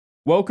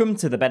Welcome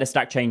to the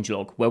Betterstack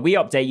Changelog, where we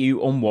update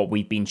you on what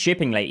we've been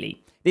shipping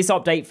lately. This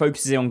update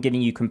focuses on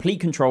giving you complete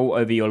control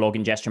over your log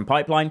ingestion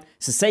pipeline,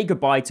 so say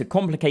goodbye to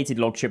complicated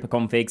log shipper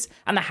configs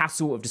and the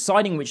hassle of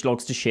deciding which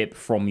logs to ship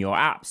from your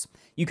apps.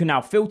 You can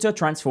now filter,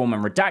 transform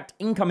and redact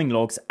incoming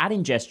logs at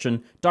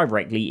ingestion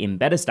directly in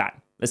Betterstack.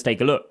 Let's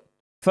take a look.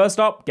 First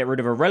up, get rid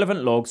of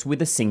irrelevant logs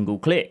with a single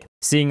click.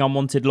 Seeing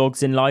unwanted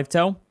logs in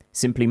LiveTail?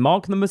 Simply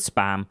mark them as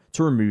spam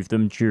to remove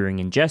them during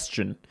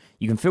ingestion.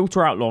 You can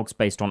filter out logs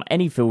based on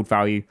any field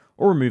value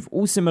or remove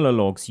all similar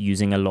logs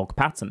using a log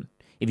pattern.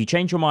 If you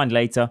change your mind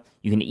later,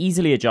 you can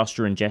easily adjust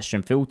your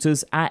ingestion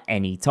filters at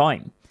any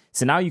time.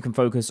 So now you can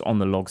focus on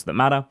the logs that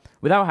matter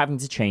without having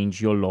to change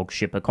your log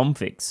shipper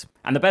configs.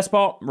 And the best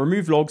part,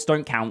 removed logs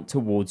don't count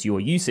towards your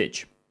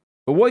usage.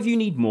 But what if you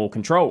need more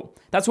control?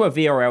 That's where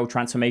VRL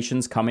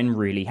transformations come in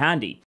really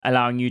handy,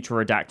 allowing you to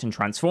redact and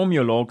transform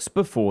your logs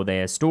before they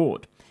are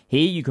stored.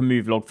 Here you can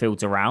move log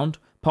fields around,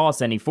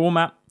 pass any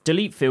format,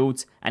 delete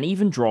fields, and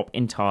even drop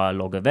entire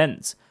log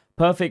events.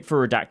 Perfect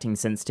for redacting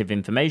sensitive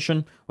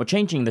information or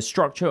changing the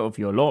structure of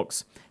your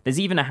logs. There's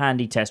even a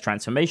handy test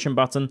transformation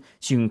button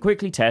so you can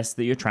quickly test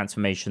that your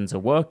transformations are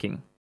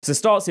working. So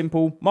start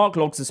simple, mark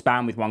logs as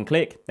spam with one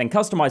click, then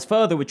customize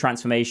further with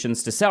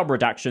transformations to set up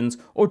redactions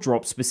or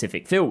drop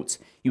specific fields.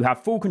 You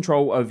have full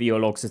control over your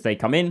logs as they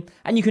come in,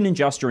 and you can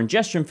adjust your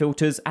ingestion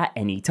filters at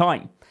any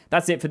time.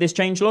 That's it for this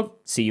changelog.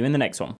 See you in the next one.